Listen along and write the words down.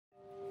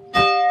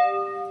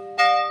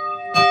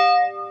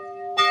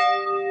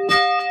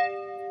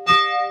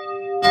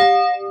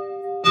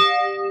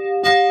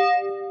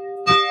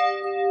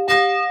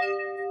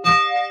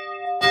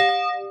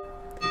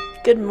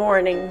Good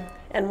morning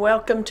and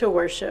welcome to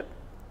worship.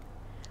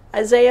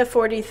 Isaiah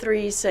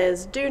 43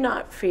 says, "Do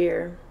not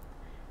fear.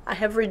 I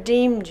have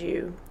redeemed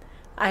you.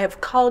 I have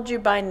called you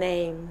by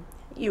name.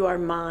 You are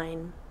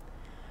mine."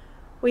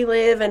 We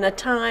live in a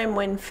time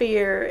when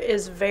fear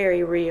is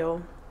very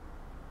real,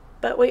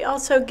 but we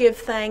also give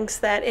thanks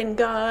that in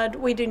God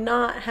we do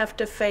not have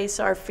to face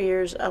our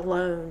fears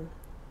alone.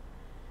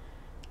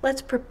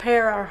 Let's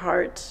prepare our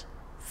hearts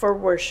for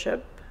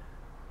worship.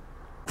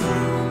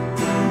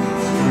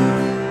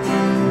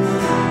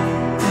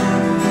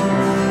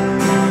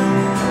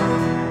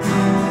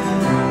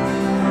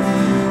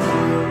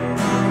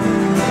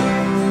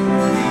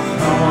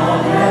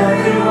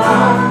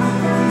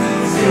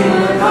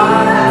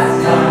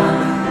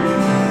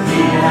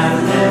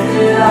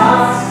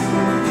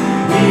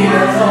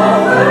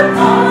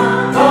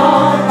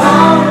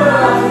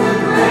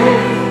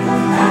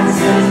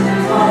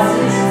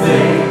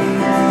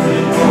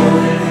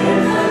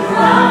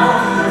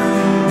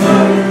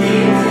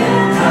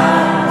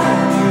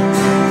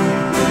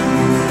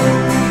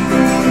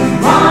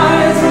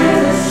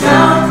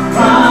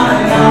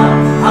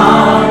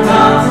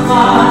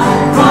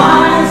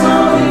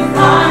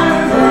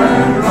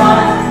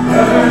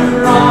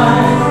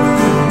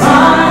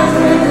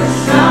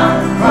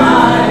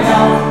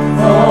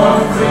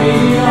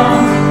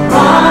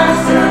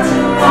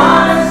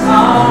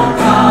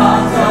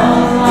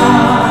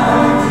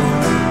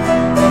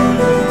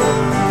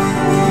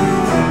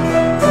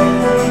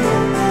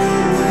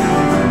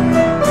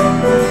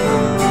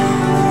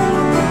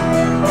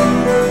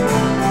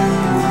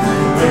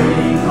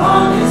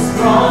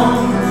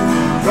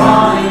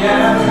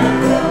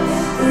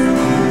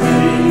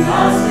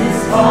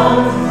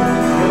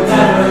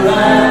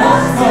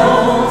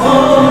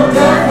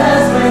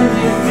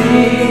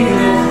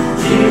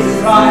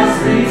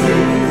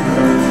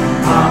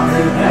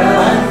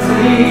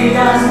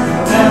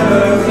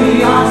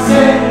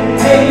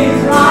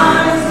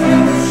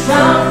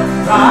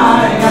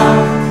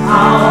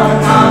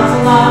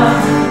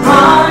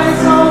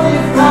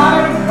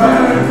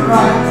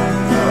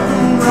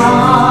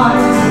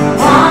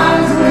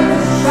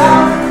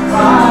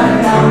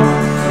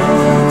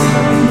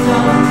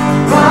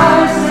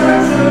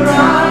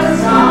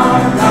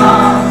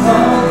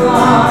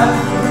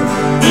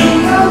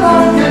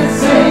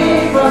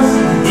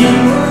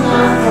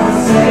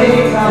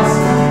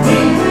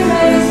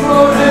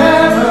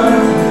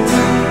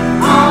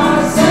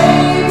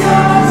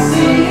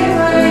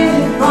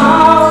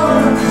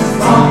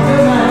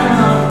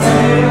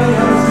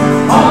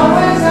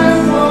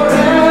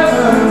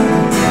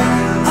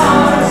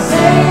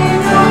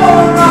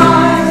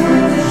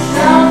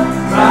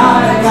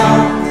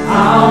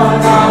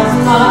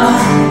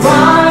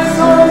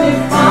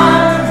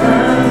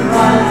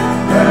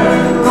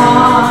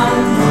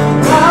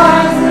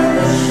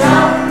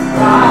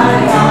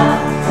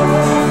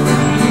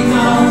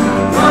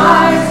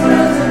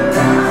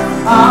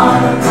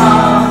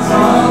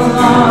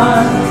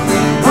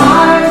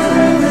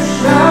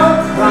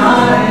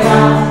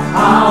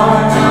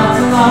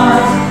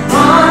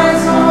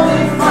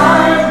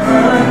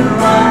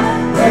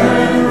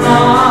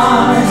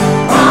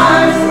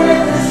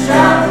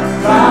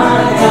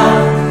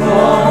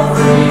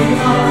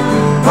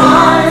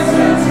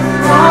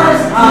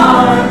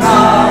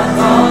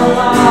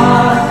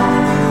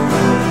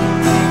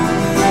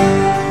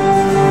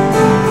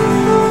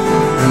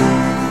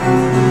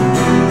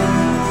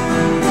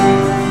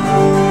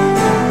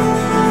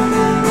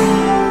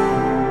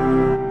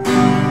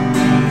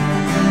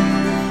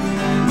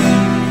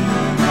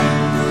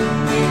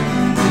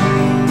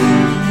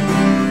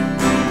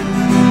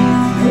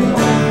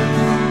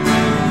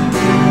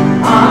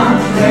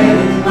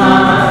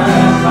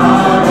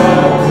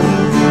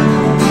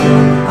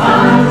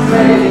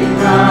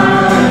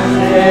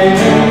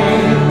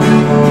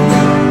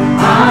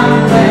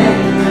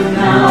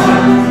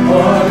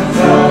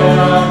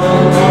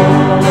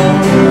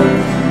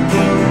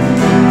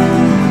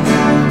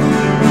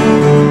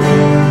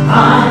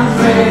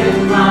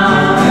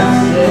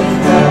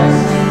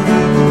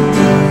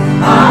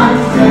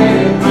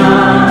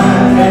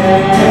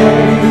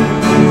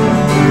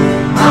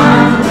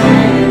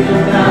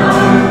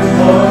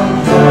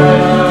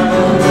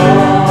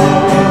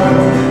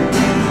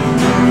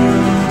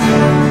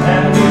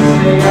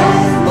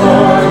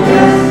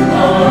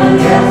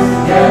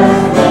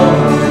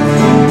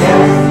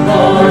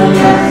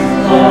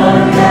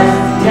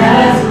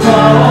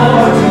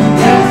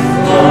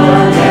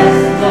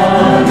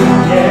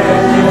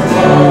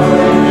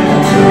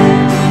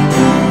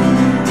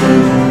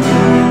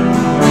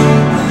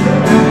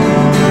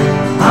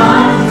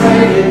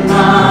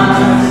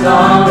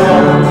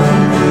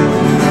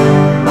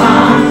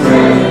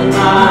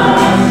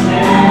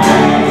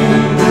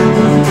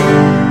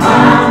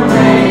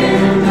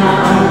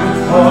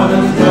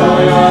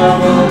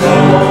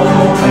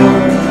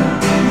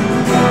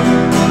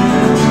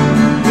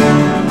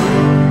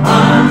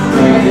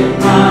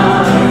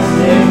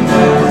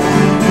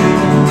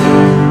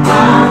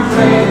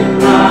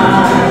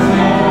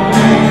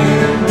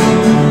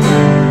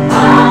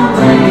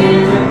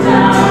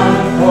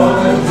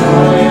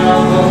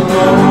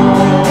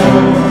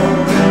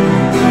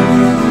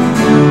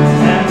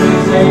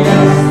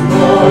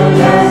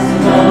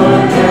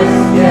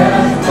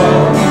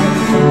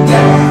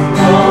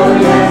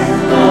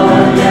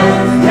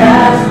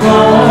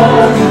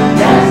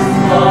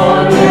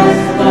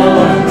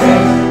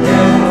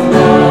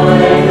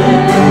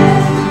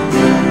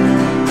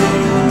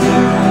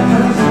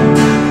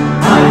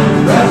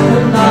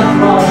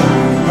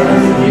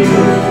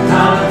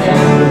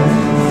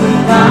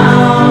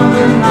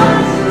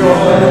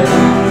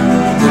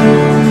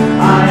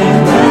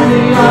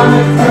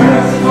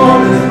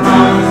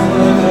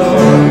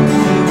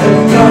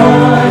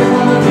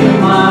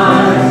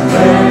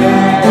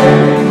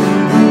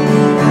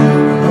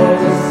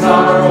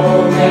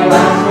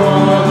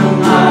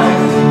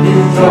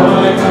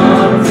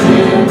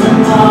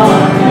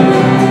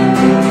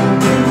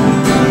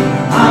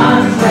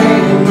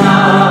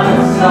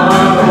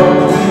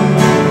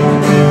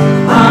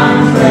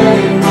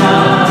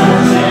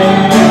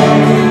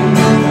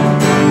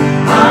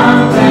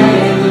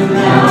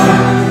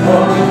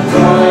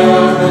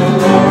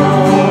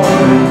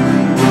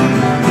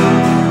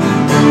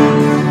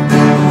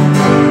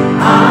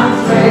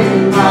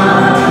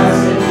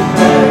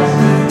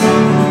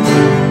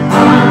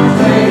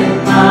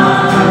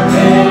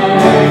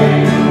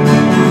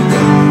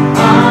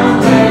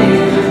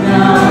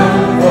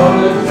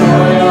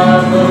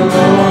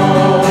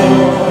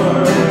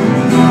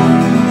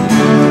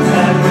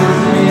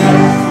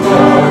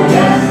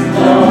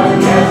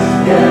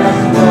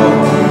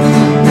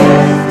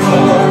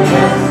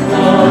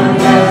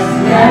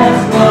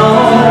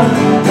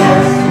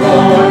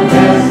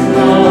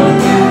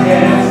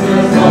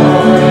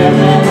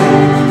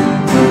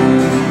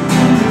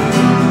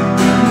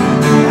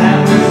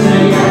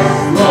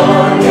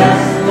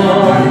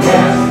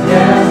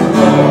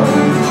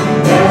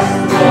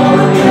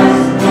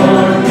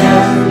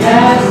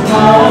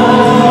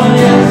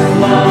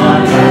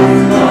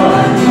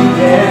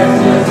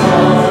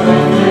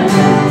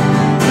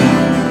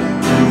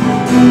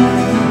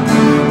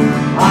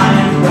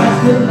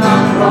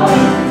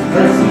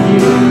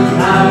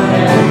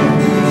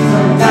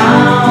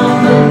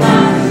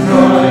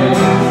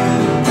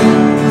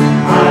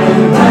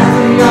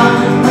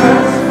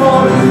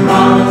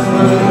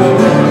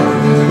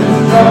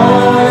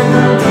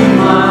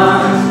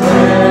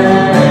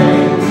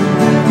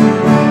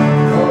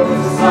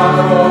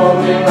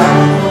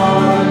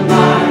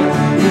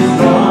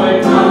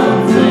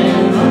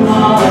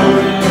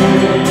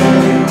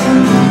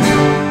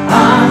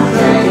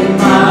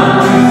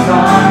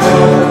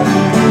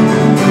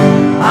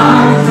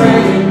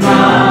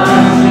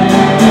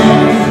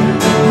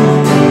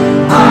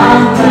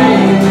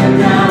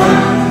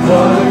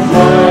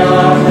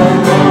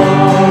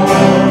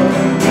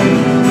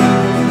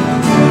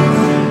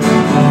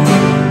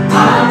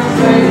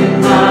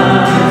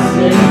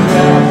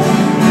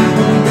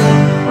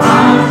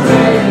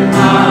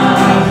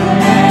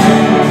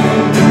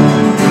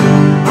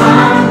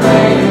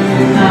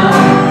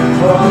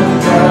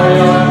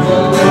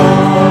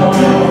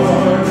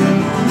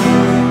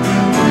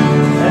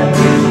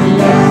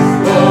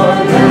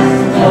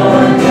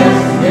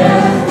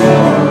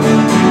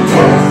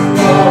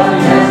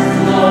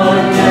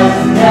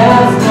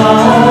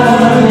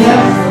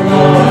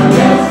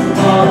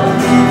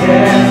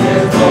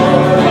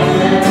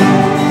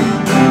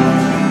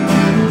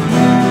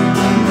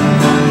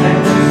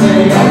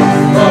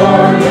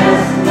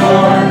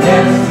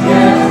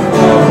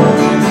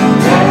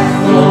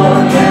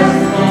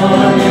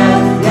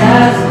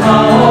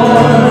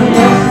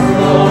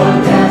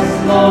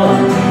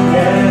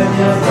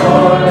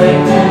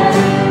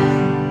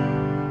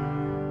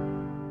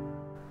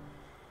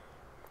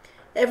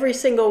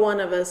 single one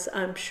of us,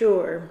 I'm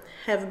sure,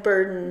 have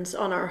burdens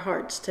on our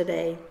hearts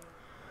today.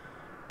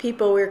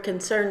 People we're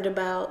concerned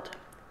about,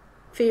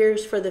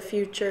 fears for the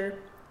future.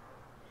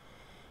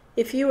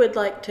 If you would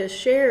like to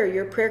share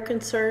your prayer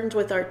concerns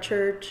with our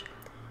church,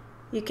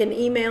 you can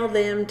email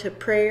them to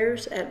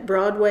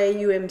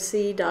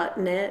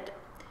prayers@broadwayumc.net,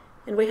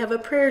 and we have a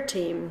prayer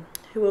team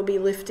who will be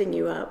lifting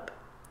you up.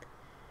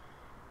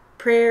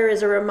 Prayer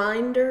is a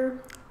reminder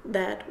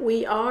that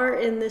we are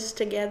in this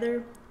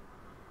together.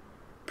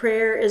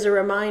 Prayer is a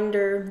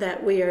reminder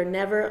that we are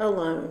never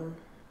alone.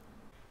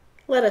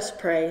 Let us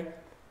pray.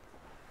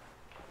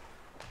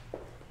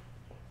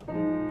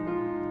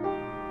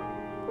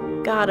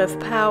 God of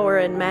power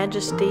and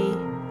majesty,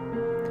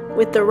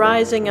 with the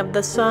rising of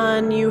the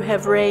sun, you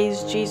have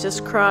raised Jesus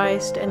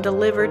Christ and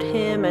delivered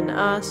him and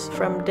us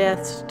from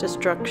death's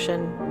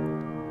destruction.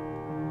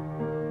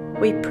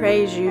 We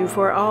praise you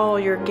for all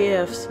your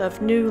gifts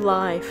of new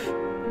life.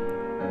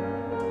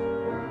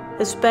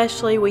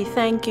 Especially we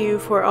thank you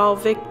for all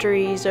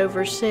victories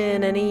over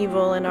sin and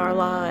evil in our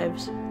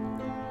lives,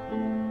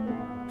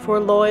 for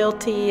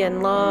loyalty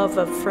and love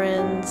of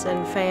friends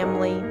and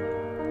family,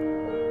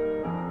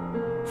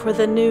 for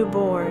the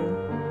newborn,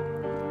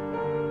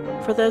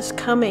 for those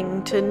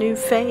coming to new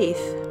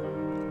faith,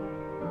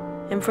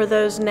 and for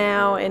those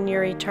now in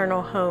your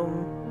eternal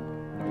home,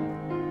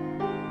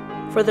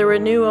 for the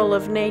renewal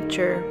of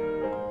nature,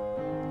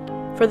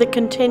 for the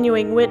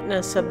continuing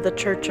witness of the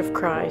Church of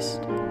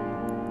Christ.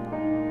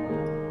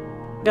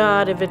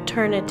 God of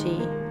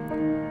eternity,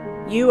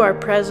 you are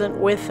present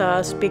with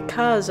us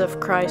because of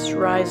Christ's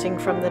rising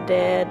from the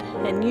dead,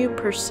 and you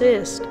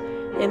persist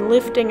in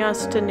lifting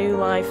us to new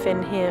life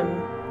in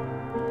him.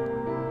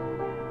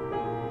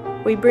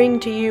 We bring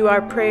to you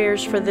our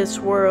prayers for this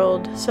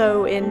world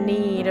so in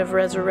need of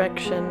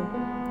resurrection.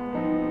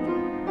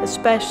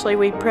 Especially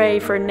we pray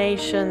for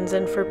nations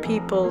and for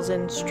peoples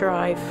in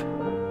strife.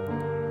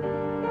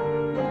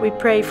 We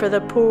pray for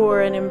the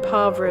poor and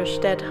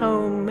impoverished at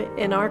home,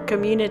 in our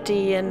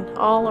community, and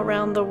all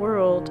around the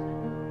world.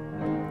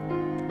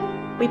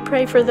 We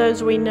pray for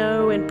those we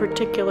know in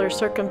particular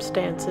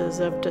circumstances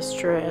of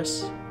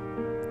distress.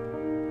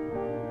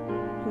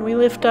 And we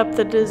lift up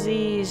the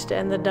diseased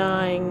and the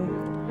dying,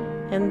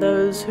 and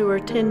those who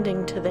are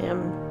tending to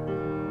them.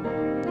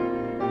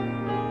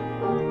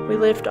 We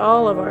lift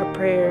all of our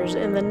prayers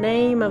in the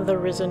name of the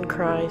risen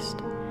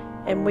Christ,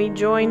 and we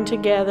join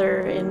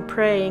together in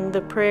praying the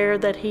prayer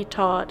that he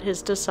taught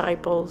his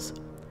disciples.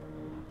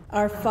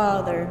 Our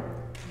Father,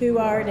 who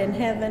art in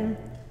heaven,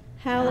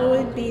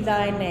 hallowed be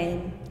thy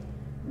name.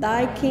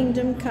 Thy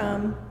kingdom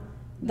come,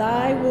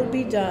 thy will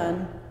be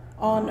done,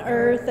 on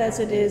earth as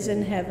it is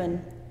in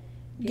heaven.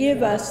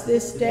 Give us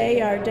this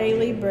day our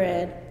daily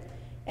bread,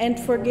 and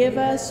forgive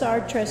us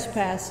our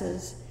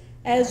trespasses,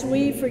 as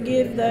we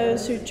forgive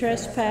those who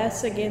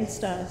trespass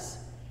against us.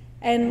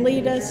 And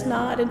lead us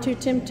not into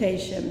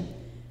temptation,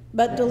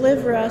 but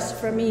deliver us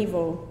from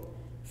evil.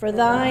 For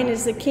thine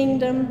is the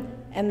kingdom,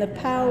 and the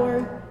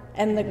power,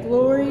 and the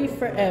glory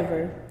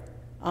forever.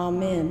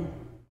 Amen.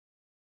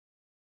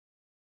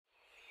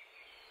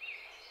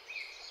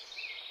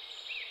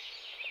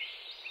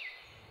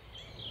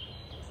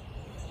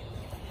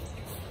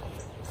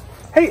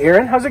 Hey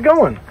Aaron, how's it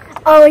going?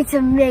 Oh, it's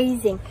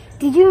amazing.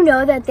 Did you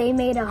know that they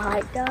made a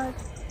hot dog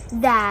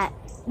that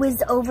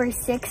was over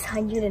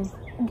 600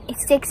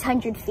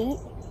 feet?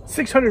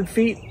 600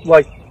 feet,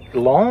 like,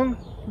 long?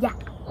 Yeah.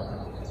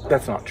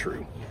 That's not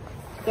true.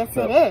 Yes,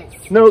 No. it is.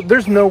 No,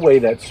 there's no way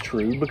that's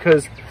true,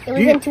 because... It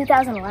was in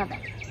 2011.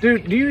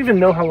 Dude, do you even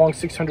know how long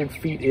 600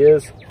 feet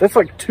is? That's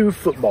like 2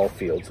 football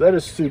fields. That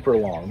is super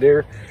long.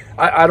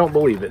 I don't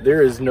believe it.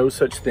 There is no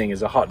such thing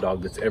as a hot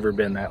dog that's ever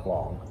been that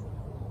long.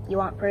 You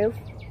want proof?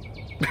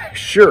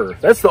 Sure.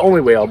 That's the only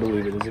way I'll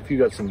believe it, is if you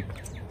got some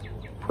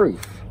proof.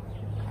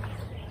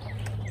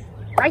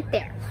 Right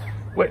there.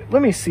 Wait,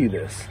 let me see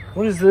this.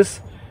 What is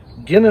this?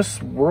 Guinness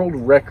World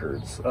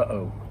Records.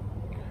 Uh-oh.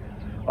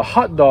 A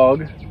hot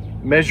dog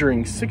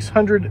measuring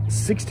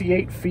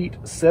 668 feet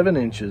 7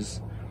 inches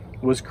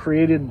was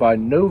created by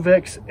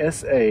Novex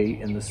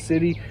S.A. in the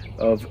city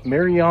of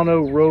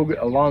Mariano Rogue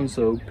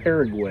Alonso,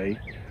 Paraguay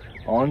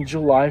on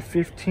July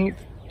 15th,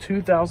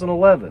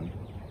 2011.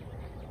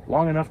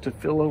 Long enough to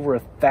fill over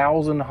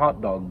 1,000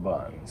 hot dog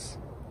buns.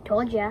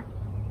 Told ya.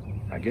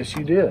 I guess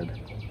you did.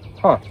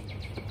 Huh.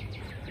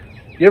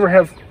 You ever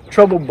have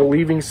trouble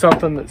believing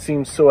something that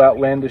seems so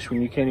outlandish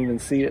when you can't even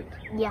see it?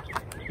 Yeah.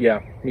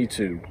 Yeah, me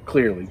too,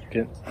 clearly,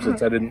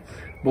 since I didn't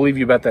believe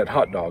you about that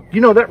hot dog.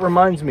 You know, that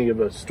reminds me of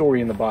a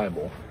story in the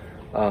Bible.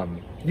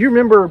 You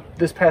remember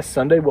this past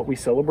Sunday what we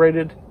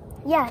celebrated?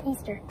 Yeah,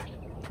 Easter.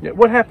 Yeah,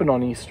 what happened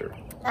on Easter?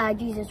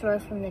 Jesus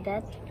rose from the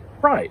dead.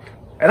 Right.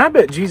 And I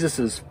bet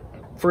Jesus's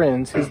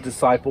friends, his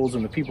disciples,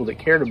 and the people that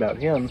cared about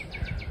him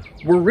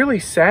were really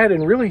sad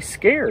and really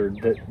scared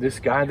that this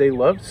guy they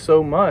loved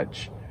so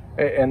much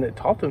and that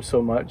taught them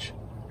so much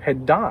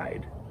had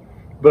died.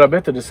 But I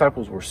bet the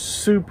disciples were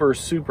super,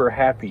 super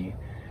happy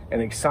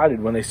and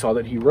excited when they saw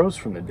that he rose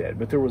from the dead.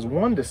 But there was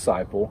one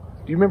disciple,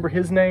 do you remember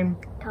his name?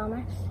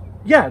 Thomas.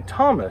 Yeah,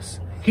 Thomas.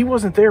 He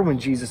wasn't there when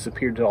Jesus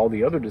appeared to all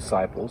the other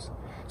disciples.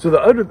 So the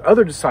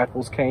other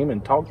disciples came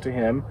and talked to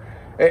him,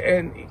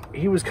 and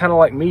he was kind of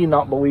like me,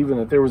 not believing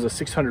that there was a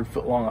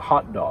 600-foot long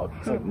hot dog.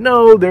 He's like,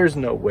 no, there's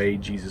no way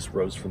Jesus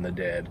rose from the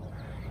dead.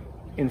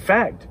 In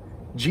fact,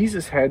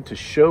 Jesus had to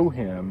show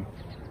him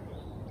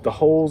the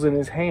holes in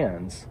his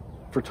hands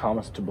for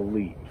Thomas to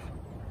believe.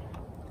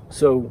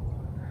 So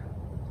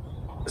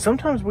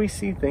sometimes we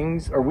see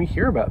things, or we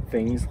hear about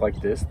things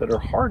like this that are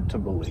hard to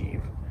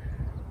believe.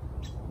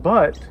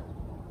 But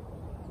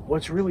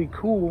what's really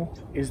cool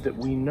is that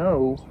we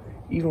know,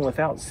 even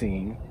without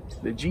seeing,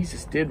 that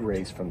Jesus did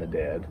raise from the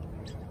dead.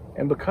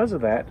 And because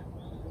of that,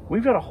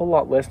 we've got a whole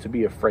lot less to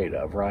be afraid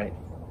of, right?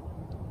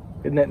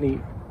 Isn't that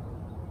neat?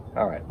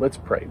 All right, let's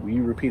pray. Will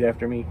you repeat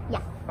after me?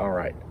 Yeah. All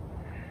right.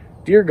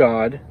 Dear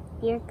God,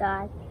 Dear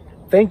God,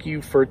 thank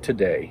you for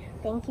today.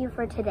 thank you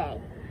for today.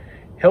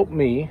 Help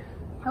me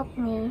Help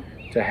me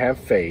to have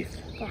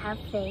faith to have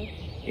faith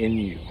in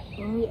you.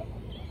 in you.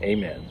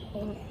 Amen.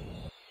 Amen.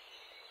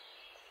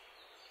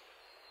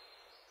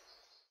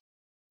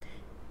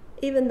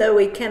 Even though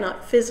we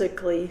cannot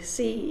physically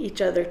see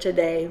each other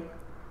today,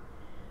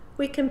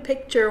 we can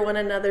picture one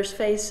another's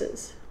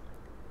faces.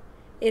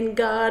 In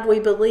God, we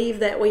believe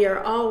that we are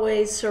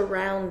always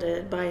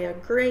surrounded by a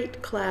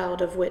great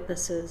cloud of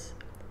witnesses.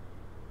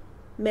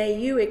 May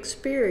you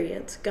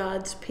experience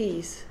God's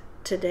peace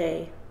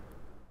today.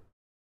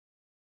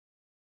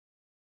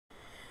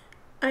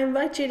 I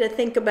invite you to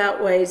think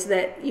about ways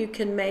that you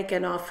can make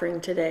an offering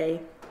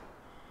today.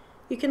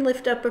 You can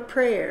lift up a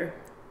prayer.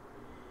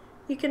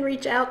 You can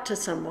reach out to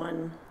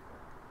someone.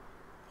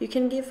 You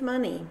can give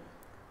money.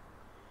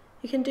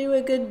 You can do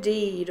a good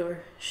deed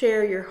or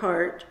share your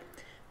heart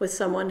with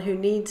someone who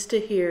needs to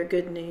hear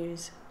good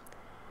news.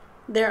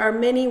 There are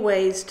many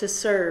ways to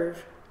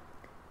serve.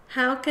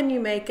 How can you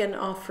make an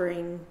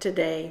offering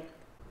today?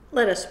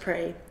 Let us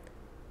pray.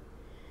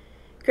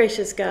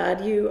 Gracious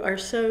God, you are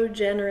so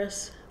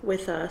generous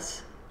with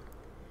us.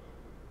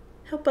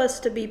 Help us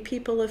to be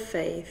people of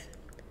faith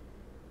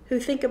who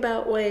think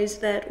about ways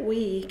that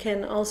we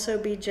can also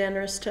be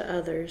generous to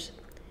others,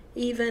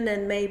 even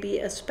and maybe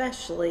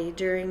especially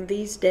during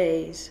these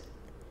days.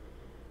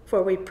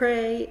 For we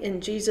pray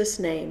in Jesus'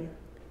 name.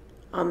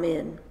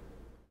 Amen.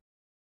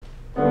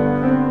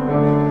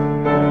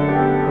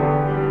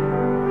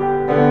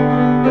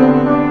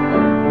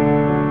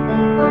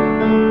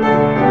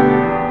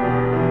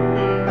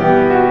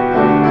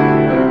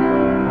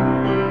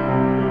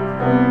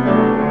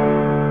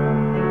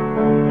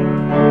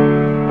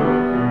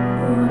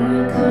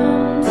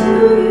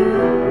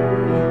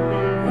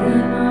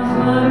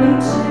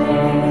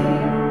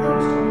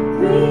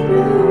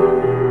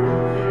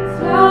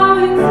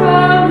 Flowing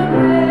from the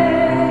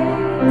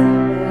grave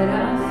that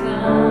I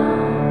found.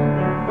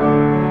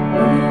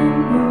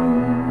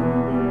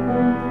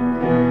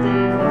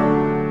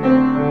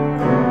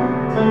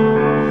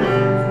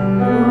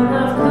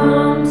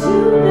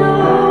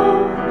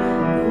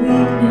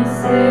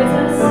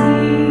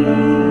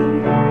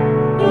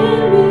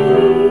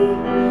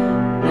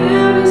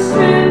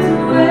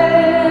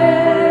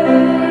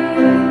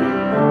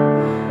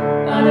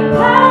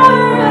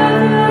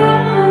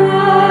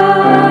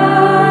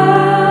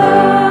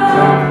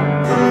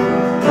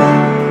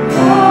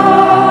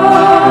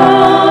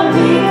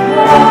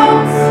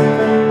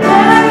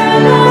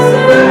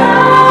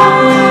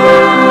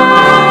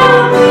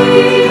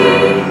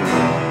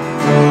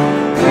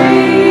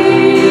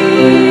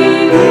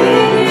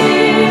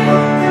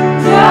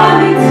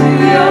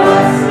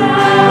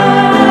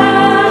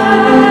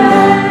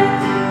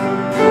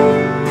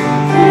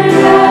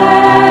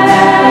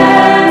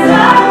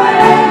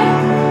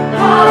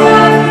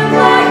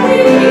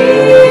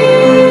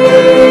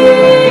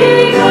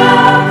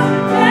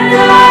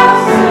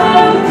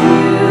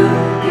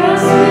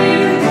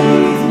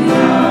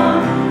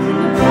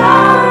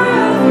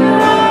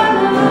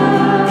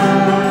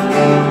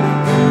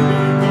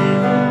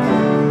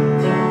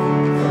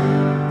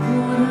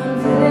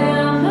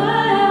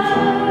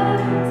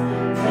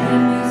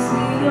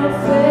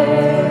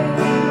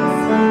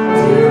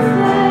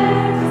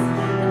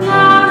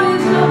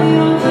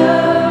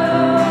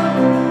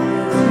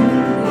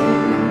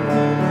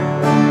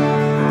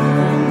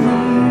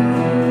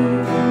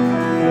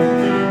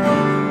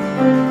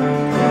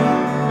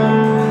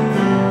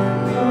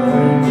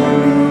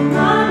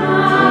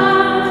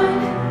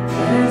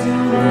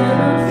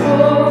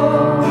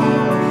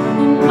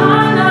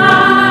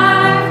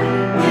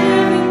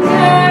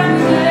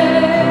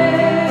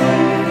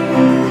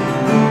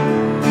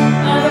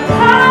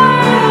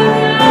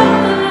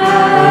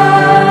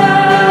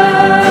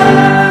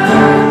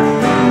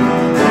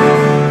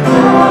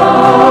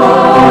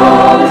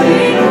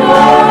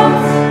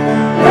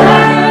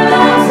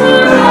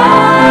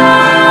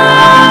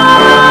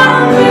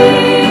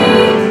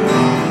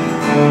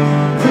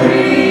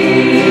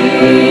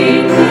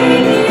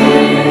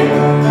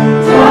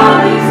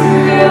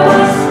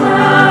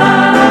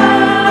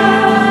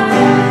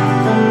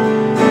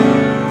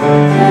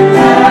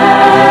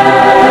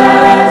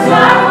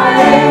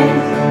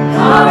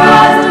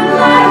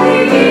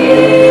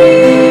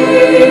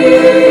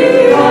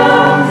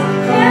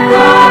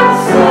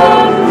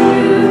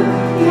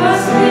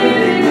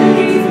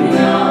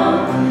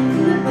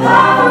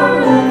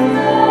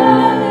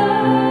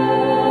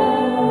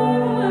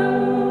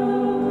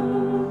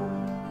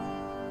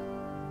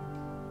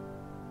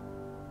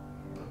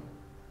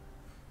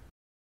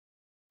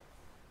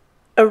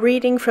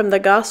 reading from the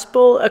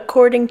Gospel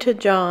according to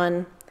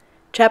John,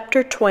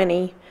 chapter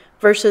 20,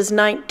 verses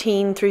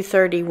 19 through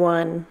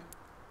 31.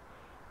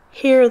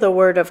 Hear the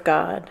word of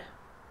God.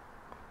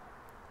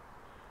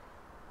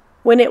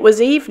 When it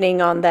was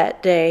evening on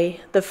that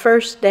day, the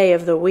first day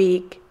of the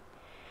week,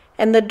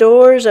 and the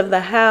doors of the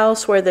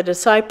house where the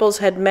disciples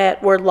had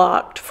met were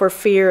locked for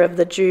fear of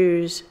the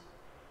Jews,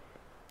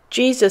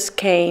 Jesus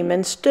came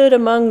and stood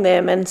among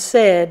them and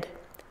said,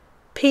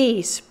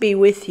 "Peace be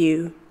with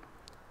you."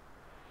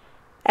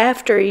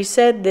 After he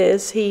said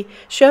this, he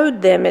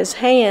showed them his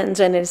hands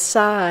and his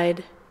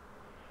side.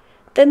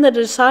 Then the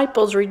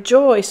disciples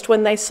rejoiced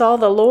when they saw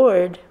the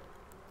Lord.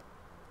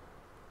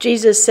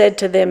 Jesus said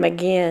to them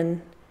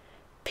again,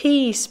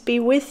 "Peace be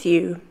with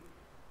you.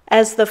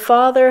 As the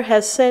Father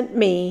has sent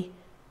me,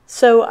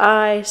 so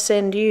I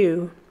send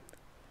you."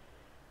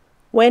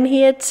 When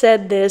he had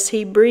said this,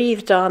 he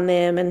breathed on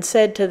them and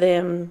said to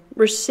them,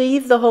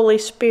 "Receive the Holy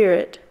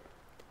Spirit.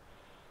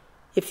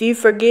 If you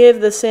forgive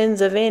the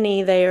sins of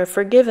any, they are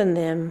forgiven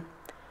them.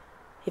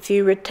 If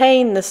you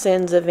retain the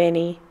sins of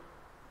any,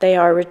 they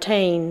are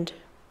retained."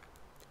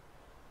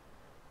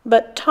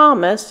 But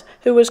Thomas,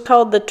 who was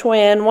called the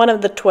twin, one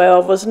of the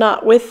 12, was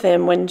not with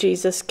them when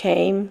Jesus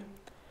came.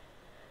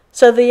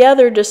 So the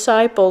other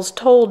disciples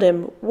told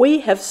him, "We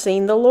have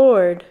seen the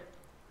Lord."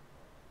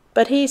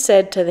 But he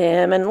said to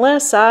them,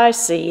 "Unless I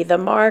see the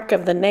mark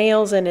of the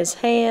nails in his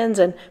hands,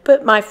 and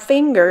put my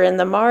finger in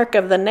the mark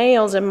of the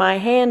nails in my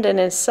hand and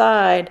his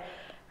side,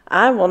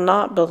 I will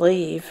not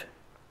believe."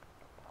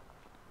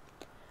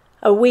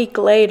 A week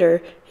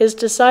later, his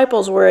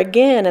disciples were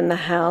again in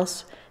the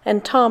house,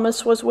 and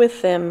Thomas was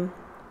with them.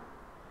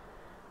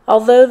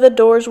 Although the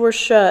doors were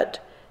shut,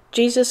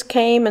 Jesus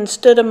came and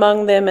stood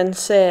among them and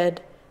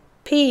said,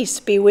 "Peace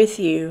be with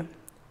you."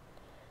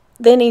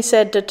 Then he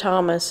said to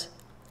Thomas,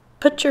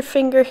 "Put your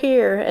finger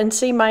here and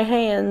see my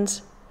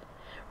hands.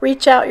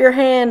 Reach out your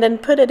hand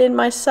and put it in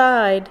my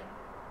side.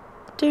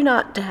 Do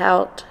not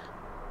doubt,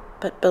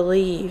 but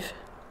believe."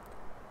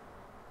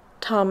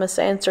 Thomas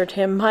answered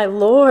him, "My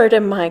Lord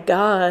and my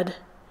God."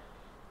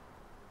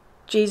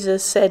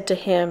 Jesus said to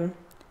him,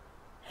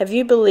 "Have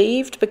you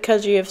believed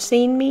because you have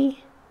seen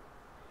me?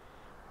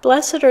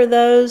 Blessed are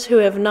those who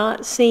have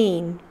not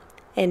seen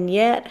and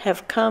yet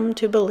have come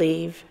to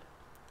believe."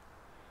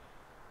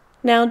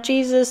 Now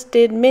Jesus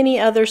did many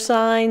other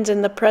signs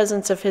in the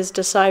presence of his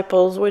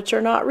disciples, which are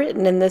not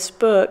written in this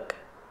book.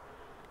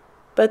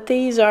 But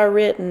these are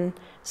written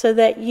so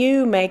that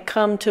you may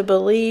come to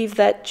believe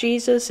that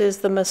Jesus is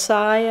the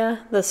Messiah,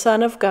 the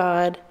Son of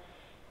God,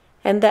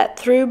 and that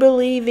through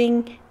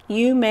believing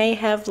you may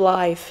have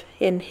life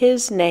in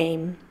his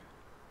name.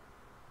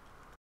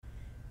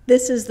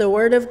 This is the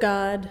word of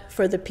God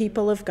for the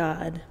people of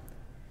God.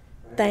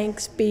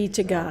 Thanks be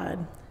to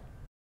God.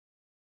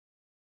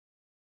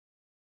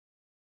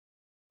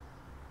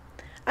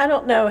 I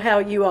don't know how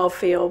you all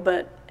feel,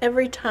 but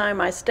every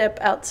time I step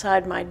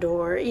outside my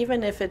door,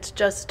 even if it's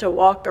just to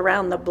walk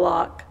around the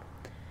block,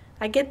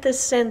 I get this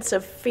sense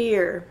of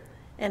fear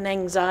and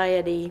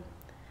anxiety.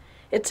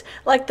 It's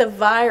like the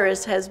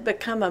virus has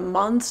become a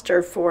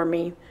monster for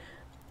me,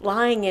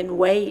 lying in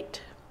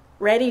wait,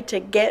 ready to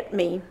get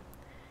me.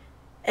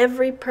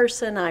 Every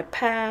person I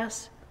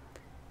pass,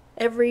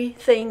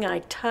 everything I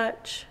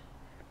touch,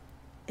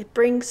 it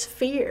brings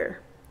fear.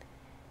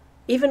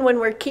 Even when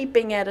we're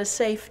keeping at a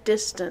safe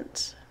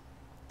distance,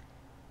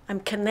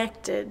 I'm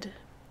connected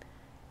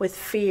with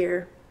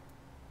fear.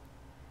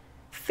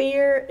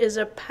 Fear is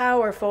a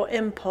powerful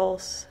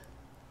impulse.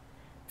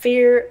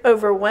 Fear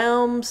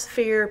overwhelms,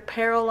 fear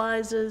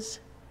paralyzes,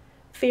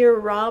 fear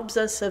robs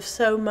us of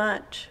so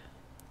much.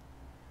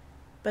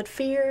 But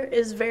fear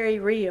is very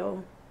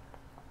real.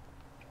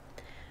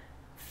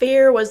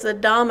 Fear was the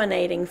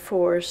dominating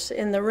force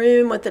in the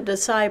room with the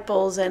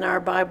disciples in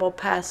our Bible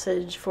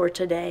passage for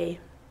today.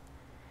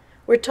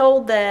 We're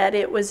told that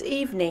it was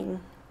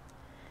evening.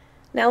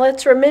 Now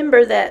let's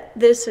remember that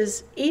this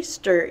is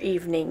Easter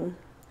evening.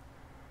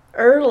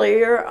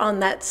 Earlier on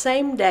that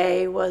same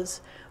day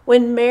was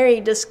when Mary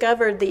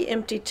discovered the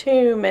empty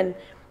tomb and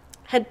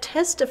had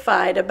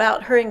testified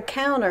about her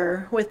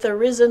encounter with the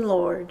risen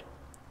Lord.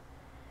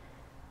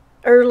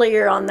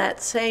 Earlier on that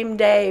same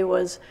day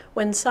was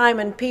when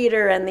Simon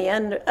Peter and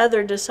the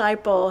other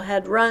disciple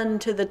had run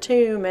to the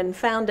tomb and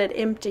found it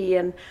empty,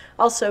 and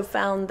also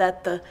found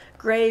that the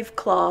grave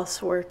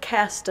cloths were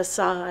cast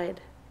aside.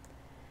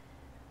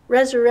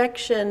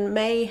 Resurrection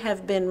may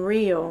have been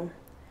real,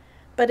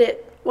 but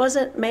it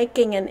wasn't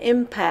making an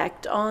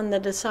impact on the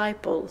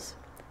disciples.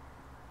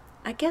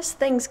 I guess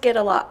things get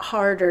a lot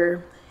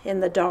harder in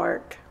the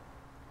dark.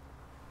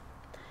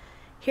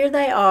 Here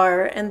they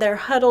are, and they're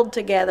huddled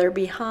together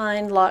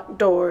behind locked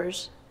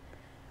doors.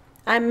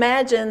 I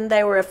imagine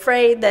they were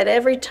afraid that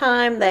every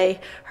time they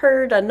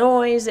heard a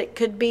noise, it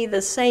could be the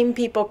same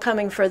people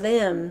coming for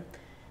them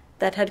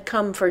that had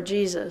come for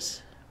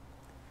Jesus.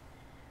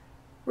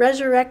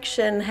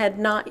 Resurrection had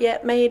not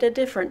yet made a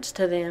difference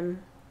to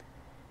them.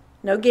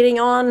 No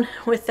getting on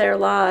with their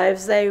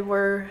lives. They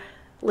were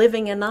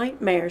living a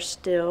nightmare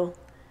still.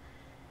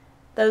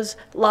 Those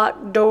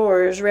locked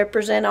doors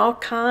represent all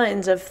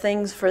kinds of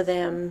things for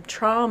them: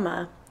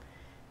 trauma,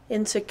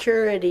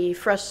 insecurity,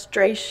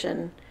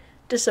 frustration,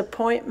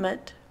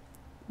 disappointment,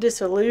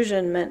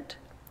 disillusionment,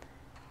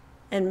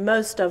 and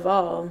most of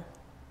all,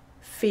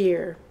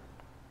 fear.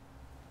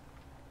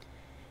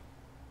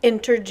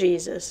 Enter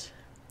Jesus.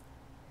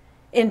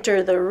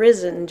 Enter the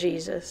risen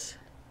Jesus.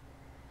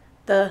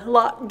 The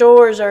locked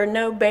doors are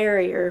no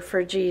barrier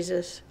for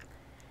Jesus.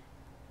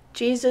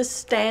 Jesus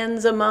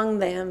stands among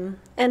them,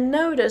 and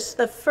notice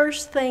the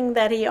first thing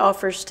that he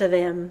offers to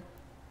them: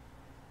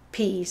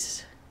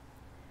 peace.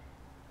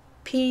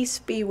 Peace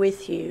be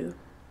with you.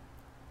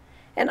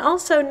 And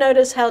also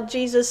notice how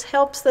Jesus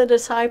helps the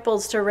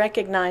disciples to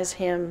recognize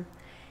him.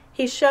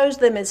 He shows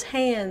them his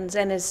hands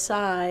and his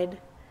side.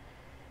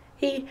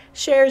 He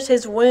shares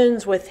his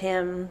wounds with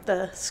him,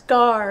 the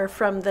scar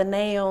from the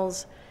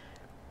nails,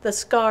 the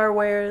scar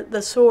where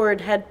the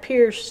sword had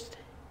pierced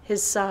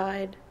his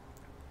side.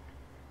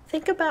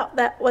 Think about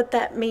what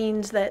that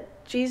means,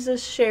 that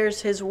Jesus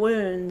shares his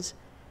wounds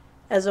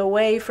as a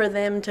way for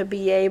them to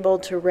be able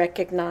to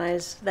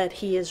recognize that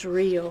he is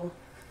real.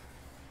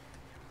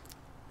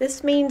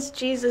 This means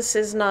Jesus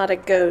is not a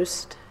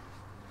ghost.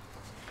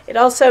 It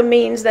also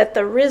means that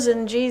the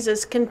risen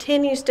Jesus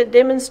continues to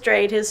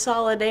demonstrate his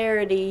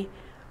solidarity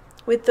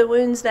with the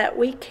wounds that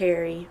we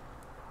carry.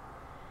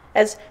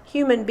 As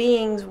human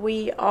beings,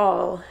 we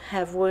all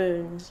have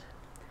wounds.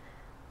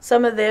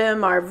 Some of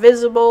them are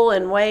visible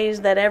in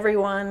ways that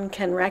everyone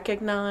can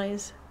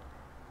recognize,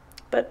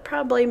 but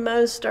probably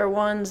most are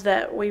ones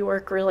that we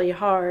work really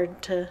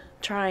hard to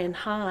try and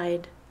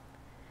hide.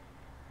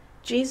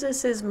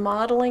 Jesus is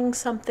modeling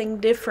something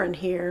different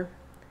here.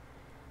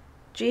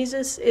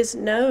 Jesus is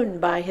known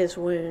by his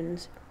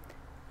wounds,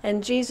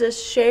 and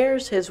Jesus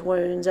shares his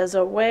wounds as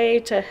a way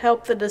to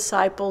help the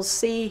disciples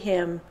see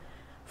him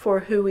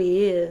for who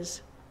he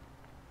is.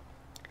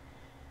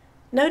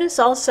 Notice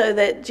also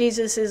that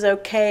Jesus is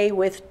okay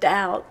with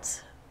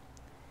doubts.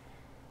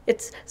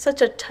 It's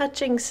such a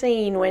touching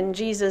scene when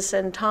Jesus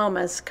and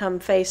Thomas come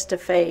face to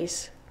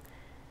face.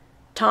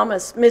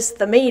 Thomas missed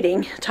the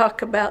meeting.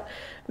 Talk about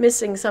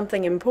missing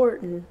something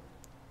important.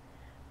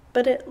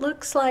 But it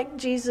looks like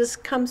Jesus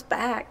comes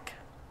back,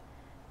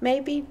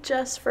 maybe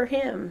just for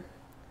him.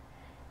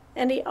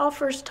 And he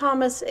offers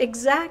Thomas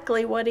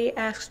exactly what he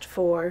asked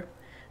for.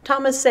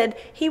 Thomas said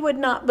he would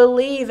not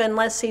believe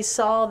unless he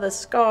saw the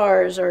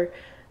scars or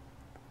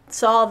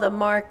saw the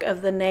mark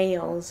of the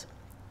nails,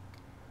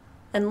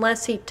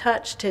 unless he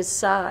touched his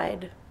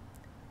side.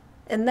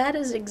 And that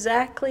is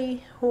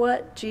exactly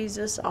what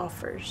Jesus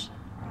offers.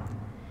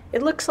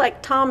 It looks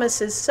like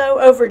Thomas is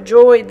so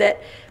overjoyed that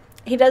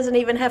he doesn't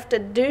even have to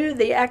do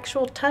the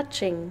actual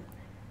touching.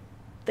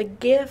 The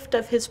gift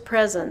of his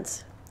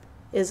presence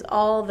is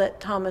all that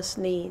Thomas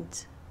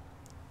needs.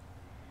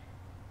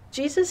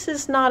 Jesus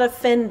is not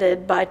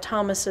offended by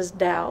Thomas's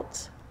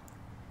doubts.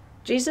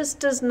 Jesus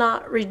does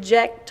not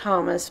reject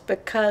Thomas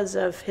because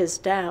of his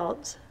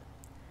doubts.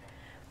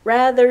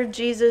 Rather,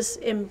 Jesus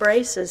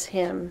embraces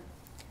him.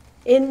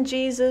 In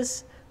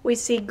Jesus, we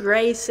see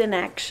grace in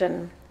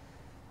action,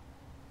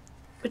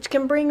 which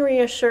can bring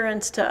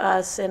reassurance to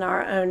us in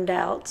our own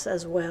doubts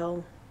as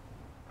well.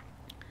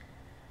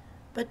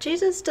 But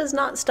Jesus does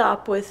not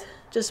stop with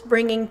just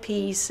bringing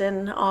peace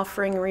and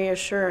offering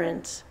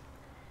reassurance.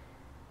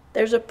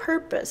 There's a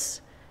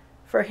purpose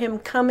for him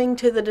coming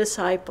to the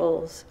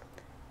disciples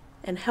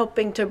and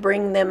helping to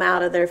bring them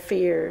out of their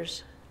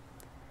fears.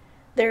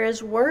 There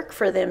is work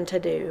for them to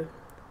do.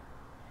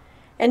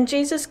 And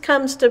Jesus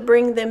comes to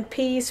bring them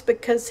peace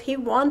because he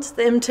wants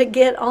them to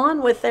get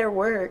on with their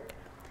work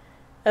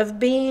of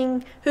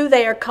being who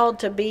they are called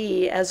to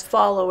be as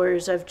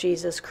followers of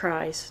Jesus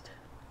Christ.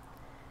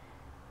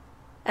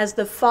 As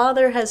the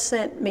Father has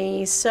sent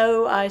me,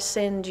 so I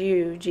send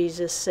you,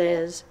 Jesus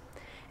says.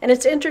 And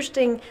it's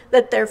interesting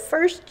that their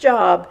first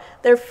job,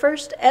 their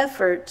first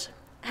efforts,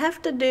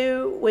 have to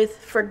do with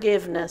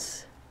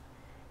forgiveness.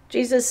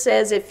 Jesus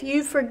says, if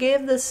you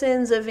forgive the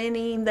sins of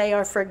any, they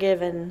are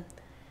forgiven.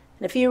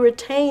 And if you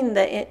retain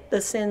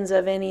the sins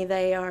of any,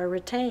 they are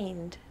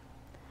retained.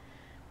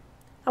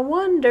 I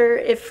wonder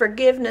if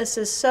forgiveness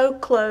is so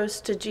close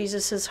to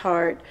Jesus'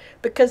 heart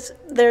because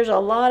there's a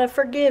lot of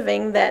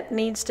forgiving that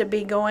needs to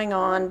be going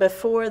on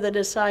before the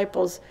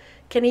disciples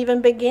can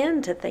even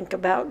begin to think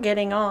about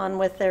getting on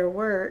with their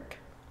work.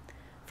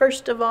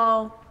 First of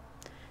all,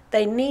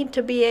 they need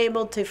to be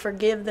able to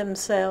forgive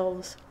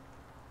themselves.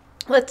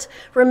 Let's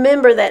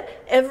remember that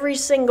every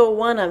single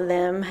one of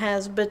them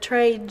has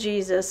betrayed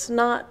Jesus,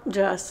 not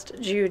just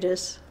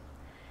Judas.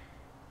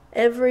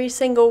 Every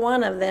single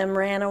one of them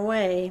ran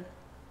away.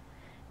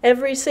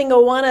 Every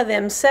single one of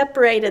them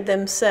separated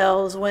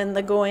themselves when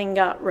the going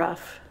got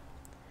rough.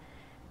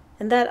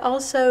 And that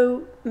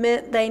also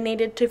meant they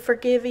needed to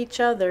forgive each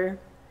other.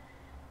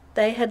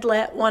 They had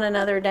let one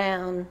another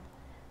down.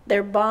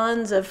 Their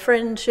bonds of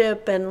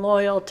friendship and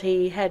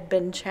loyalty had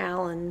been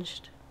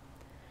challenged.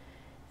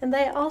 And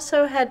they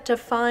also had to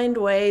find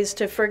ways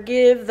to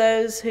forgive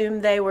those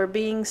whom they were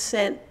being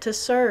sent to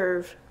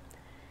serve.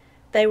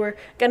 They were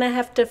going to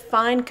have to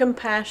find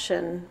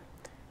compassion,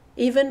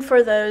 even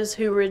for those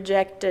who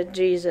rejected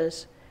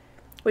Jesus,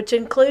 which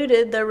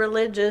included the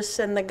religious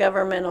and the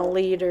governmental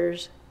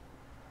leaders.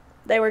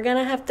 They were going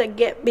to have to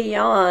get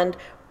beyond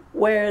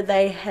where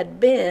they had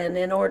been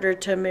in order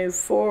to move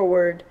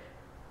forward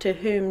to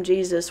whom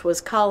Jesus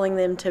was calling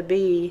them to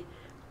be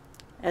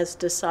as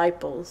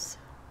disciples.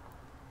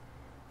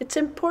 It's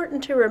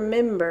important to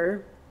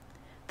remember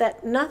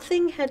that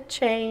nothing had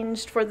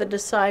changed for the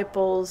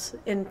disciples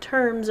in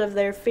terms of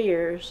their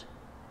fears.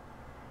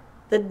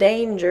 The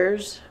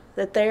dangers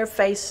that they're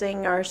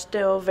facing are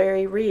still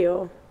very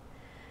real.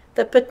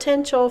 The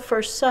potential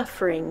for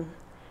suffering,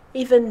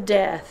 even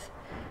death.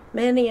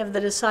 Many of the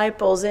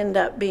disciples end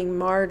up being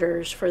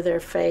martyrs for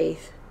their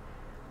faith.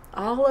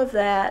 All of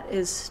that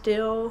is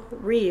still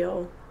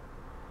real.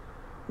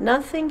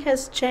 Nothing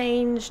has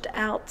changed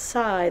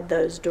outside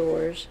those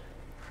doors,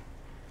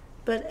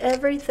 but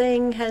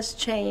everything has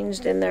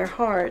changed in their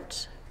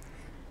hearts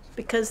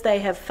because they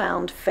have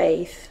found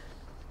faith.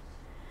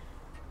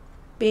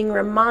 Being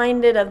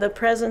reminded of the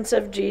presence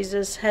of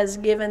Jesus has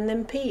given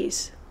them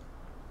peace.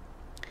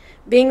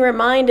 Being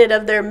reminded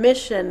of their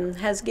mission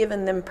has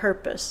given them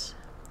purpose.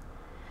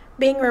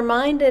 Being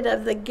reminded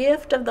of the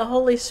gift of the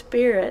Holy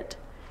Spirit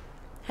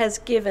has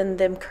given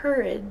them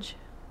courage.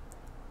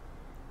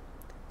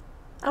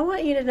 I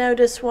want you to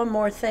notice one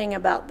more thing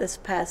about this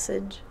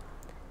passage.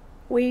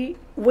 We,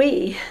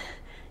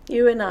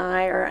 you and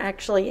I, are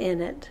actually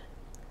in it.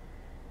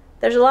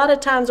 There's a lot of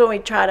times when we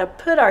try to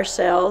put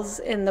ourselves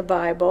in the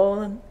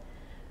Bible,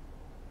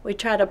 we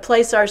try to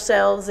place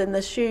ourselves in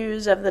the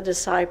shoes of the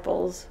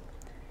disciples.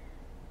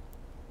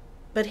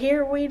 But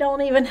here we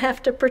don't even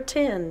have to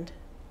pretend.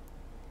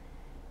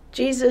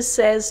 Jesus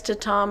says to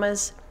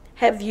Thomas,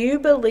 "Have you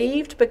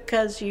believed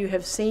because you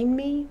have seen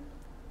me?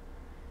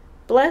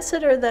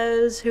 Blessed are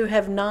those who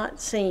have not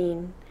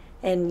seen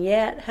and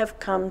yet have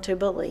come to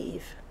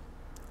believe."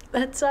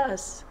 That's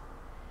us.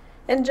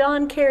 And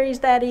John carries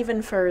that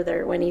even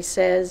further when he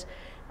says,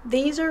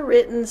 "These are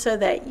written so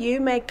that you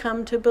may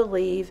come to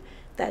believe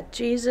that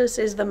Jesus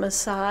is the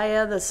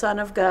Messiah, the Son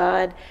of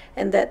God,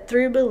 and that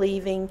through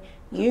believing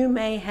you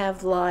may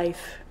have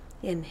life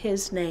in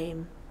his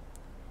name."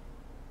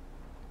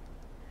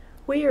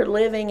 We are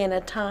living in a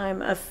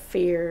time of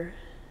fear,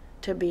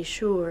 to be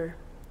sure,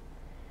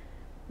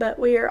 but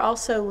we are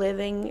also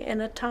living in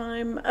a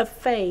time of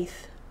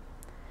faith.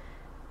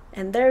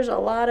 And there's a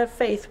lot of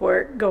faith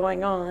work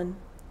going on.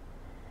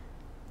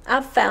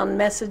 I've found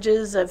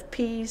messages of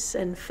peace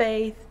and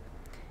faith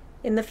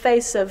in the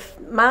face of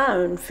my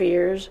own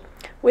fears,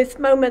 with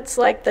moments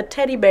like the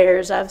teddy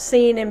bears I've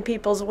seen in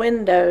people's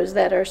windows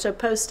that are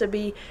supposed to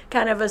be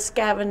kind of a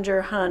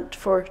scavenger hunt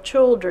for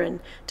children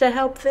to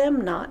help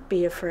them not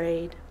be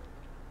afraid.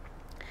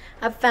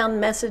 I've found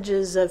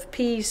messages of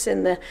peace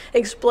in the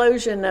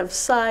explosion of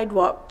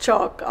sidewalk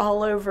chalk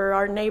all over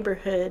our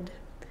neighborhood,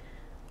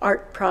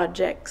 art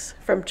projects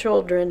from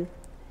children,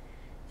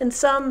 and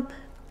some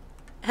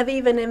have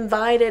even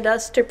invited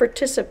us to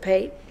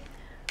participate.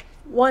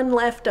 One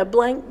left a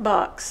blank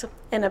box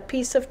and a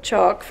piece of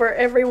chalk for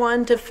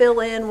everyone to fill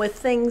in with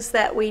things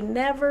that we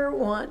never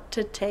want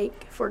to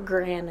take for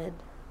granted.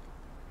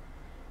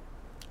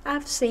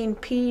 I've seen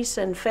peace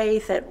and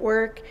faith at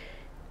work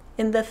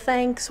in the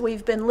thanks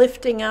we've been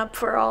lifting up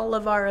for all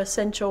of our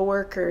essential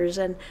workers,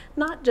 and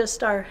not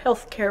just our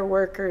healthcare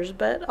workers,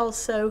 but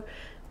also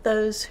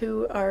those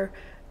who are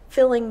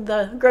filling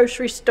the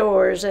grocery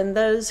stores and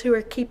those who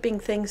are keeping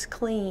things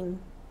clean.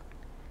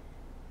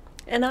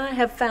 And I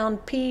have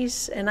found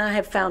peace and I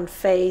have found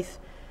faith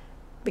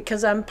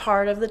because I'm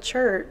part of the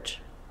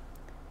church.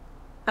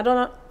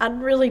 I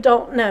really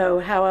don't know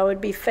how I would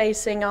be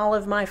facing all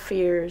of my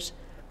fears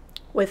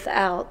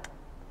without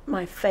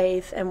my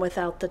faith and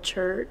without the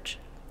church.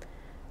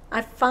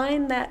 I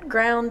find that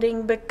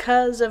grounding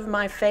because of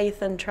my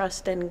faith and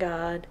trust in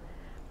God,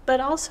 but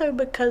also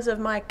because of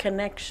my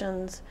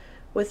connections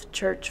with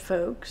church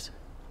folks.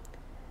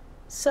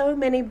 So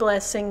many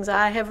blessings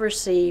I have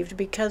received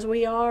because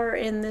we are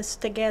in this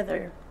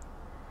together.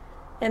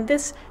 And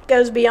this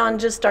goes beyond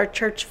just our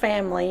church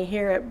family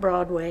here at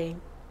Broadway.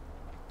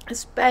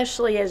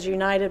 Especially as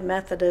United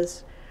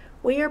Methodists,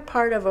 we are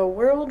part of a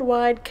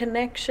worldwide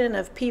connection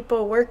of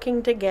people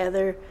working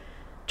together,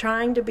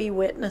 trying to be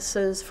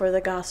witnesses for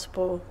the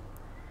gospel.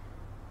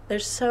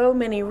 There's so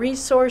many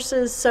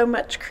resources, so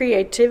much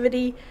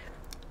creativity,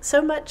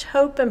 so much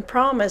hope and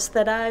promise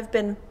that I've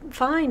been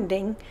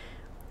finding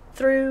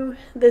through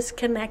this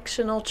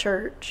connectional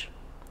church.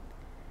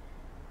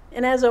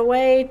 And as a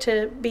way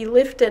to be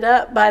lifted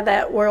up by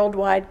that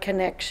worldwide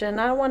connection,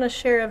 I want to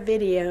share a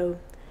video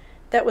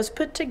that was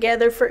put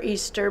together for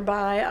Easter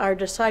by our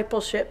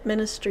discipleship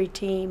ministry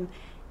team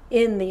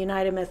in the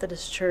United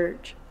Methodist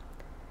Church.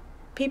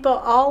 People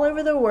all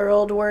over the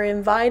world were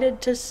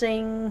invited to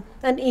sing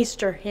an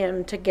Easter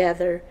hymn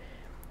together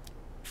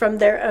from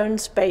their own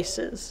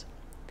spaces.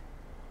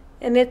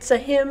 And it's a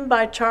hymn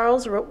by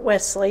Charles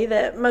Wesley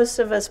that most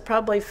of us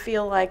probably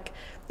feel like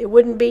it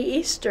wouldn't be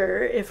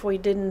Easter if we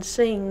didn't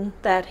sing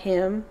that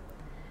hymn.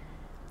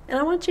 And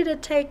I want you to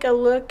take a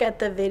look at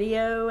the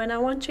video, and I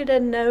want you to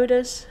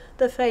notice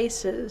the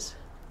faces.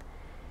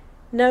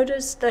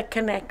 Notice the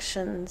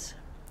connections.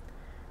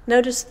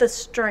 Notice the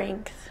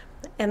strength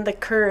and the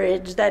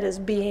courage that is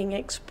being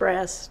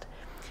expressed,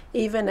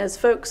 even as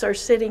folks are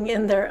sitting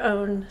in their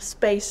own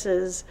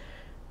spaces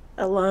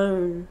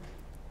alone.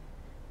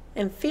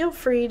 And feel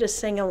free to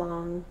sing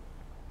along.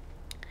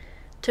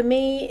 To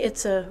me,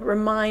 it's a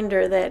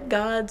reminder that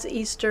God's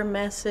Easter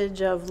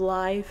message of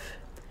life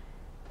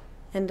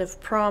and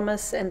of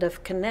promise and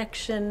of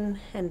connection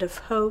and of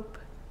hope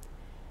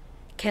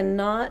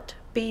cannot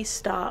be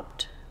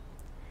stopped,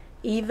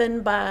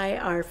 even by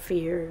our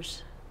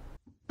fears.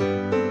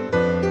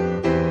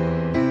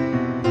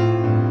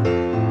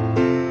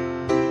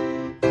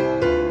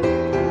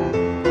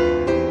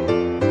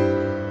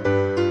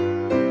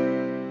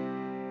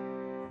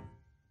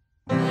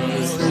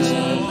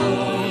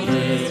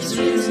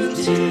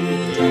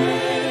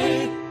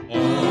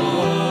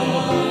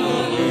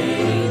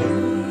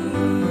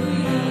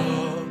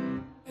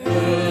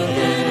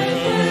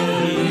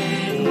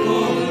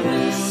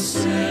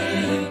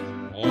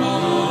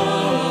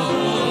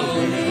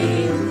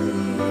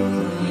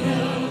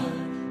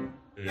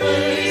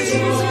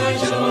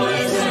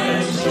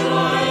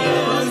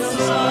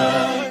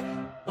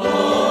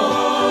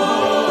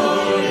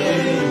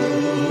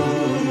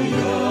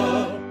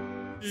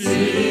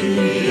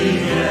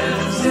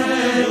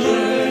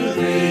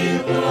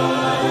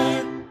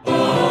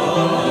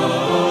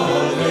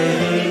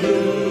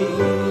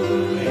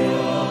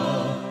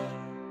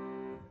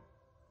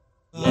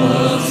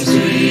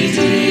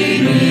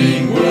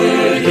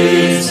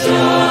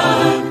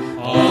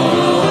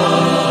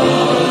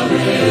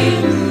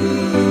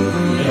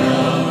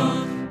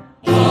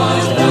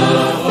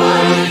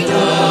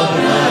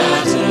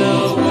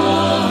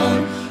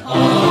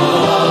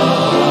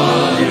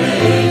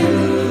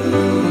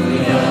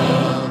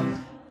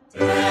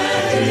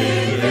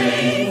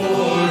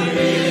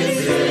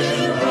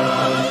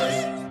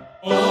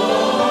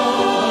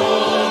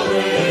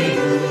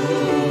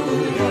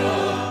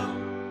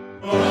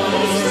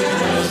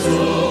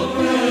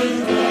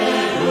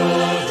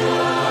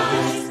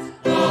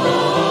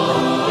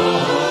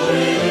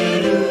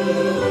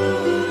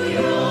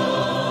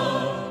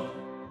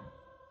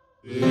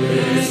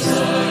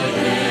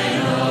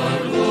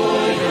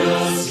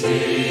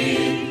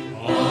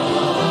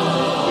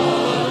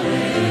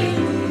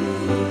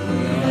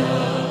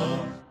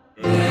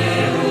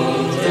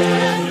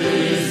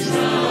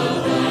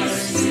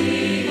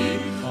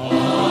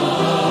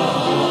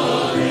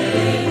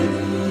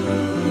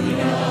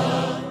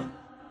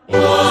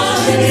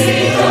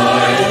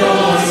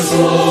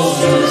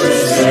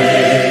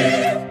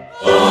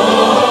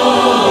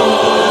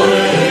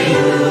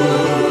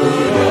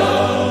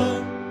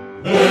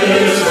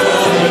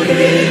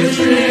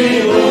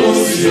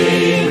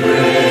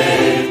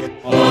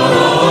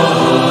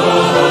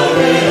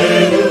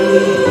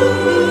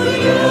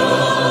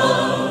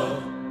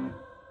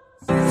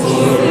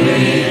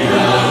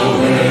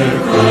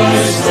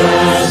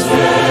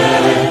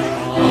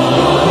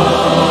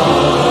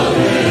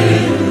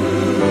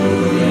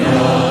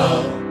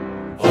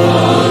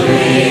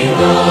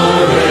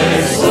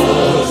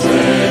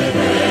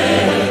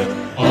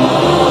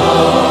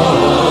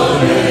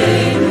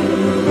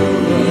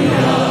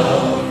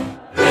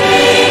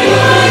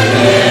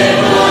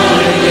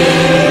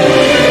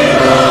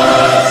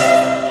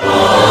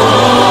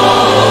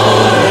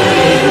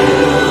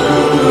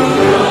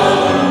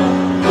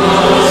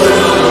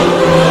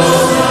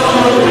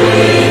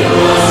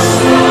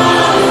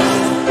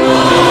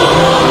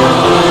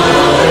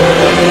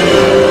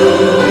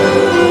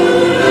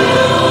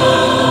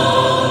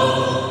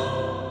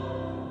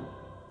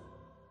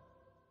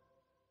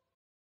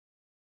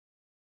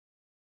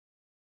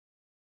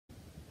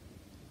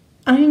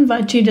 I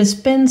invite you to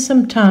spend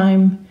some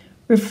time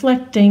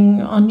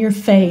reflecting on your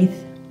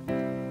faith,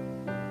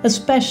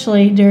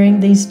 especially during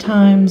these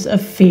times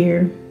of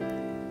fear.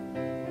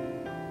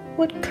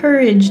 What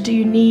courage do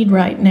you need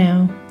right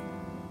now?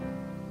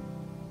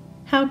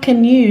 How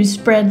can you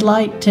spread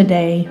light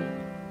today?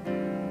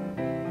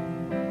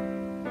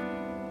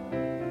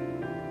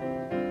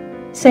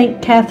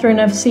 St. Catherine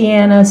of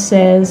Siena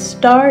says,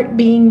 "Start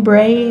being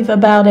brave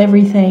about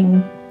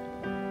everything.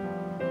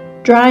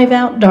 Drive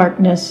out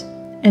darkness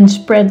and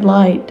spread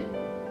light.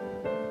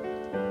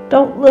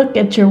 Don't look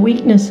at your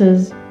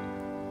weaknesses.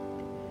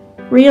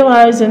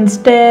 Realize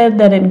instead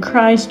that in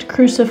Christ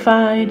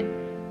crucified,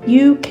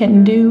 you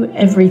can do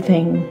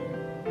everything."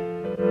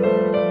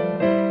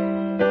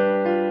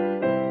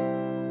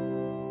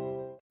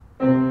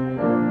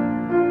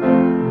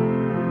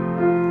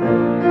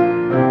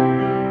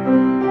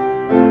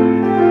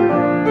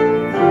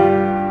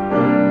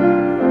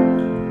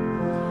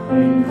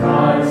 In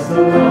Christ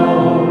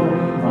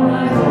alone,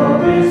 my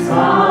hope is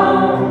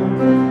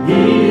found.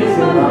 He is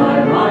the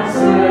light, my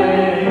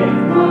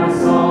strength, my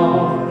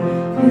song.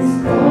 His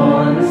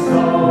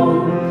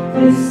cornerstone,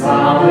 His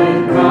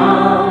solid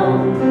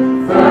ground.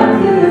 Firm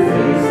to the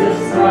face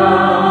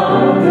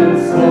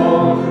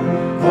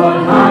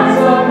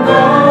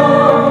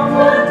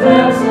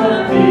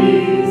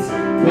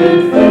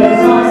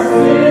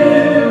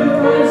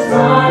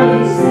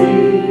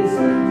sees,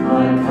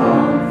 my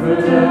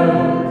comforter,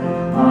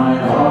 my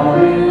all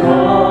in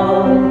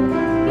all.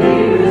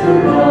 Here is the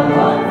love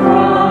of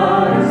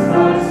Christ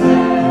our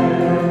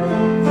Savior.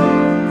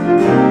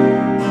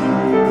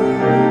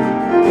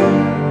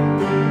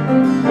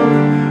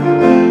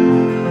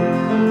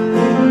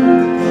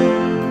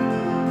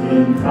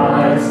 In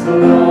Christ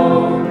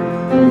alone,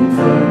 who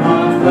took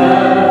on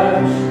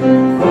flesh,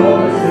 for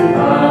his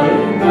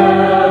dividing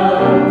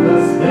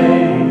boundless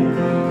pain,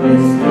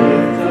 his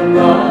gift of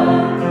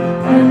love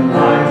and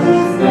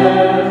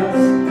righteousness,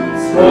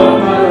 scorned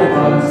by the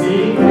ones he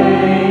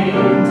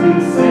came to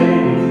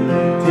save,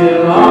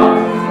 till all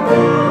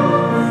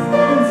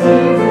and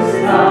Jesus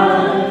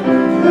died,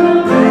 no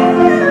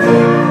matter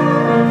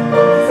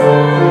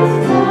for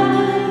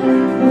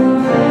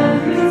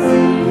every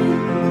sin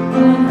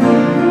on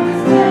him was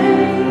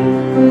paid,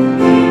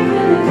 even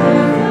the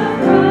death of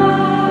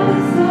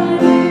Christ on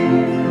you.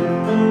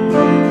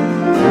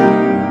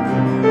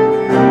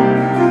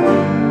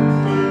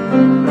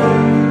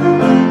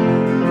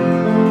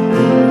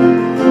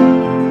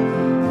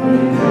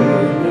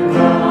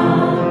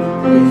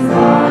 His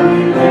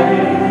body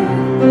lay,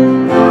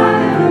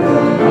 lying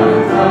alone on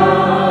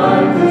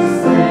darkness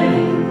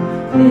slain,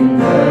 in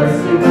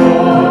mercy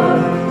bore,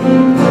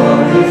 in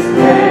glorious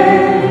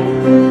day,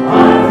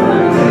 on the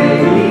way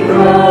he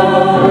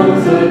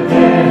rose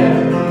again,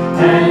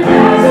 and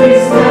as he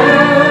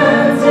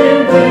stands in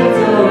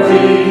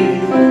victory,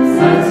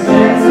 such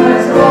chance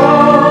has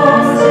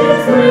lost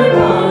its grip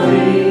on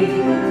me,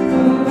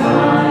 for I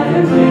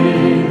am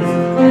his,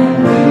 and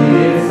he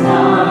is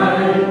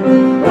mine,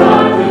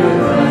 bought with the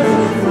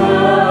precious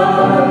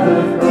blood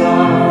of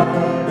Christ.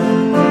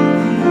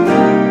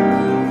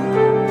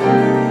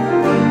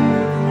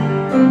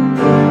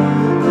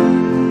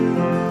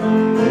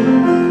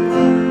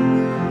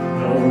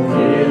 No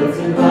guilt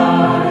in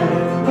life,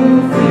 no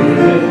fear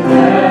in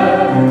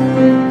death,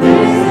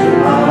 this is the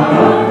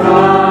power of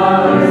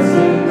Christ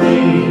in me,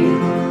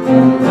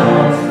 from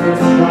love's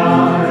first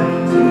cry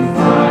to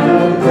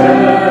final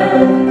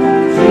breath,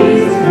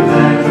 Jesus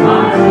commands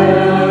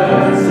my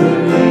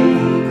destiny.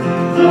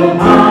 No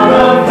power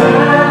of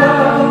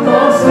hell, no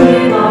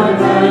sleep on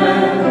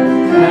land,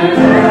 can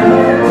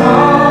ever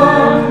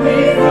wrong me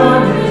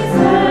from his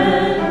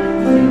hand,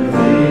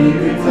 till he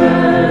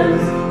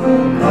returns, who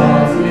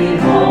calls me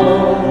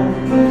home,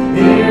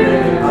 here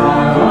in the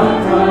power of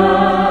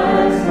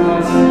Christ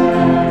my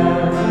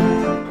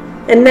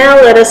strength. And now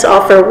let us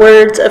offer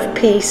words of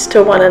peace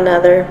to one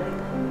another.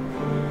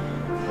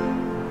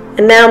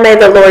 And now may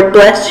the Lord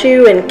bless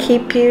you and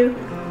keep you.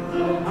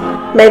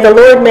 May the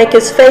Lord make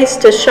his face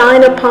to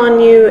shine upon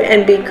you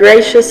and be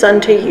gracious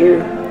unto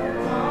you.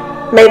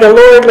 May the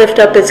Lord lift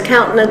up his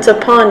countenance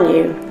upon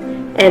you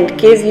and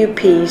give you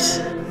peace.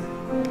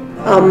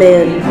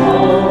 Amen.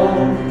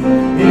 Home,